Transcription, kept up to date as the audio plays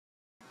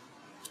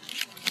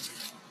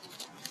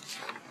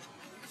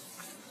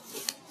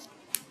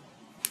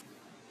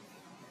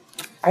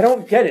I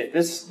don't get it.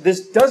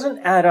 This doesn't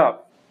add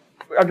up.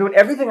 I'm doing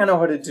everything I know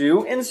how to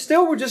do, and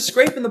still we're just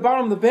scraping the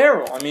bottom of the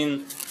barrel. I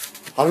mean...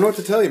 I don't know what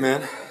to tell you,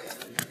 man.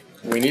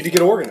 We need to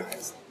get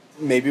organized.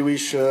 Maybe we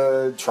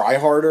should try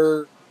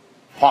harder,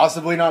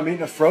 possibly not meet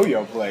in a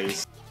Froyo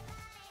place.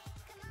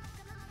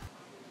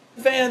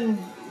 Vann,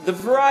 the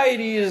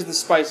variety is the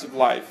spice of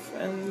life,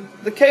 and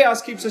the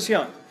chaos keeps us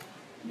young.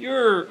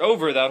 You're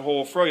over that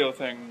whole Froyo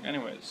thing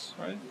anyways,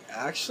 right?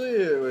 Actually,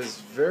 it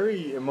was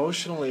very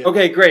emotionally...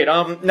 Okay, great.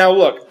 Now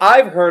look,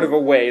 I've heard of a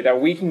way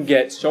that we can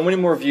get so many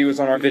more views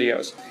on our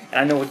videos. And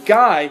I know a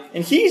guy,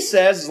 and he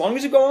says as long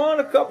as you go on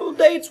a couple of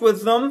dates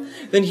with them,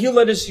 then he'll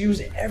let us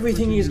use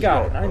everything he's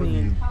got. And I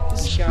mean,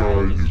 this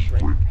guy is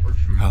great.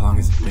 How long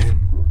has it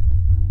been?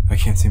 I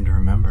can't seem to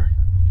remember.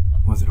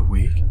 Was it a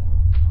week?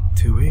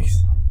 2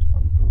 weeks?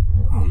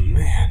 Oh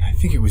man, I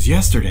think it was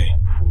yesterday.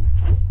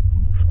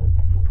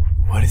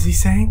 What is he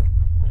saying?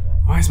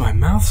 Why is my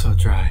mouth so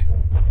dry?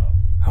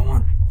 I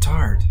want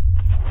tart.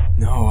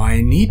 No,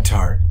 I need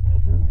tart.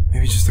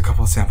 Maybe just a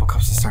couple of sample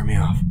cups to start me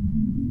off.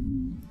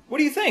 What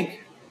do you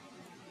think?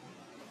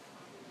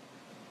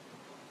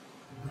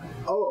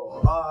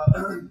 Oh,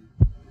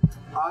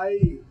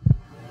 I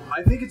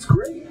think it's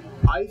great.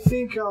 I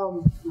think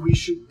we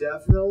should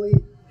definitely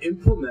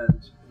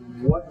implement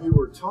what you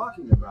were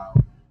talking about.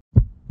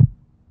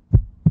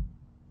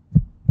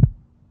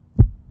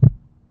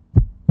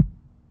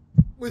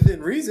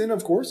 Within reason,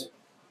 of course.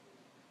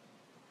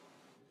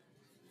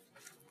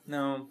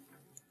 No.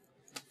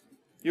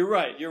 You're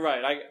right.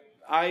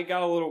 I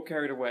got a little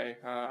carried away.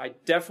 I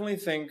definitely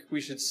think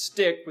we should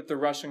stick with the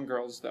Russian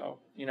girls, though.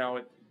 You know,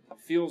 it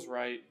feels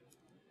right.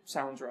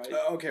 Sounds right.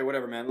 Okay,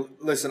 whatever, man.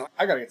 Listen,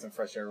 I gotta get some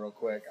fresh air real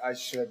quick. I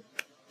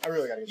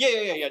really gotta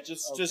get Yeah.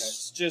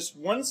 Just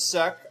 1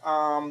 sec.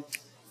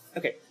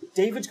 Okay,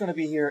 David's gonna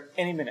be here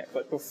any minute,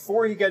 but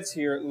before he gets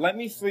here, let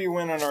me fill you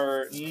in on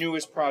our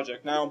newest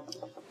project. Now,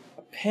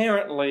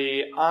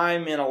 apparently,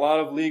 I'm in a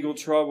lot of legal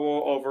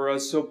trouble over a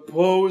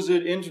supposed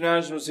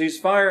international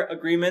ceasefire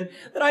agreement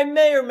that I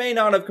may or may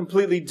not have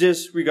completely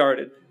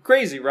disregarded.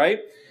 Crazy,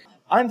 right?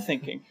 I'm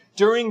thinking,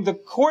 during the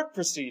court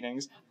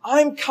proceedings,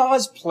 I'm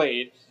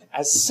cosplayed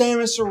as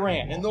Samus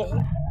Aran in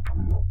the...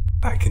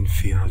 I can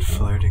feel it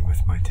flirting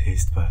with my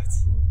taste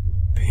buds.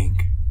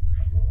 Pink,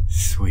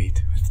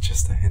 sweet with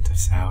just a hint of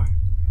sour,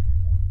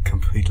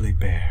 completely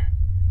bare,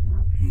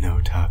 no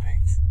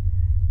toppings,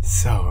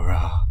 so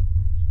raw.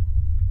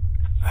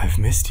 I've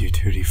missed you,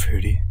 Tutti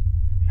Frutti,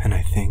 and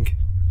I think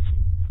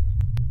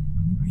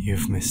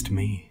you've missed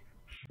me.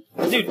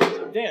 Dude,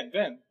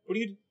 Vann, what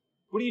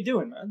are you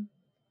doing, man?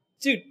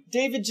 Dude,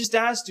 David just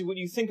asked you what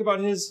you think about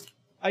his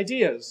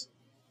ideas.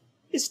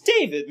 It's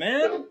David,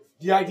 man.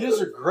 The ideas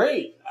are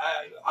great.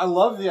 I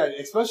love the idea,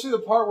 especially the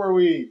part where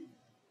we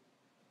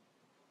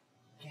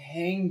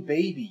hang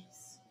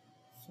babies.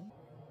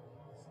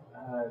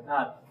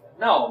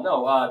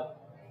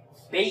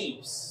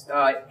 Babes.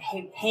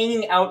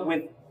 Hanging out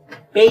with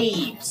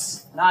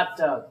babes, not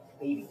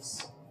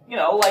babies. You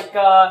know, like,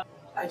 I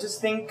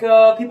just think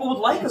people would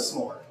like us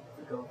more if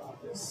we go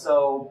about this.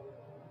 So,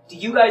 do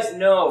you guys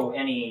know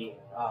any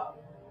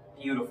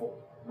beautiful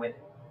women?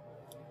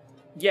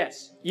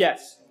 Yes.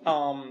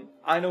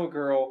 I know a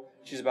girl.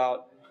 She's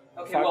about...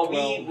 Okay, 5'12".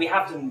 well, we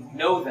have to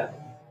know them.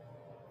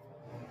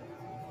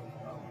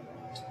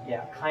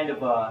 Yeah,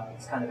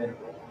 it's kind of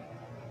integral.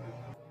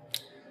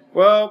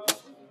 Well,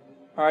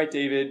 alright,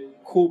 David.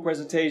 Cool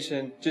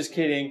presentation. Just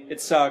kidding.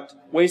 It sucked.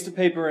 Waste of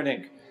paper and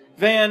ink.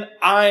 Vann,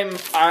 I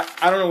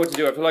don't know what to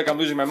do. I feel like I'm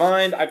losing my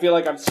mind. I feel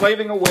like I'm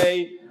slaving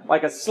away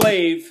like a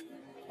slave,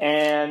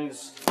 and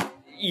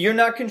you're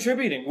not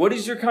contributing. What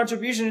is your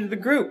contribution to the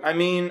group? I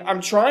mean,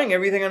 I'm trying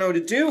everything I know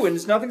to do,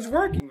 and nothing's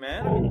working,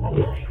 man.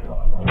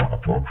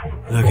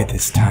 Look at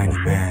this tiny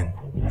man,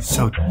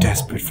 so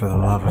desperate for the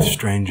love of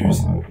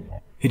strangers.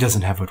 He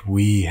doesn't have what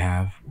we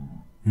have.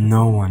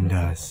 No one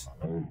does.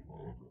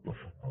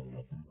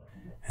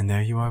 And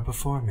there you are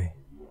before me,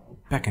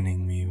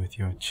 beckoning me with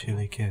your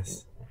chilly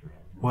kiss.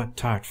 What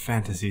tart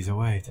fantasies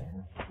await?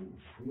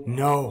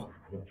 No,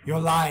 you're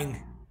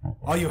lying.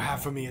 All you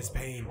have for me is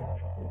pain.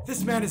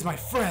 This man is my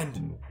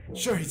friend.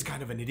 Sure, he's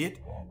kind of an idiot,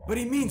 but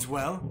he means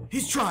well.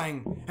 He's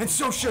trying, and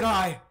so should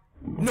I.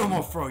 No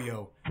more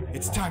Froyo.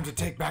 It's time to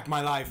take back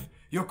my life.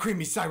 Your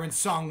creamy siren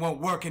song won't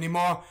work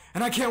anymore,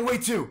 and I can't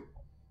wait to.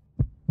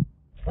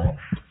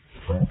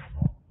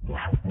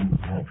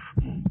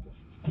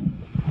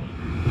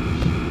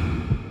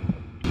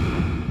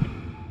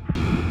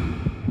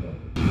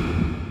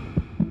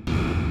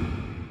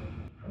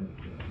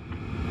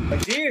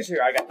 Ideas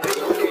here. I got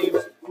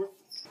games.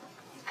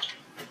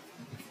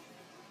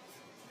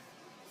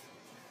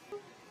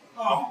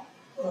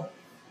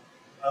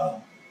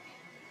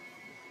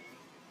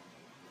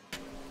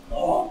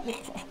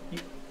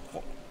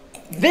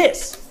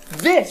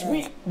 This,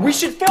 we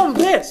should film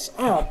this.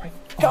 Oh my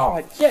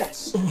God,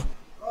 yes.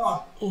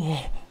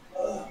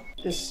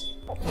 This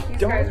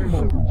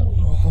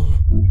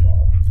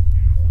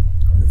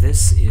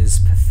is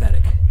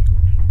pathetic.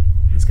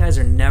 These guys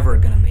are never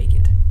gonna make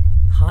it.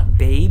 Hot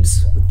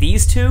babes with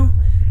these two?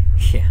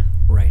 Yeah,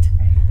 Right.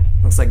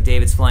 Looks like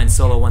David's flying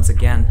solo once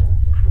again.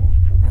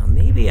 Now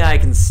maybe I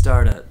can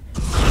start a...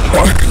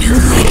 I can hear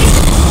your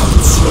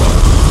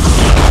thoughts.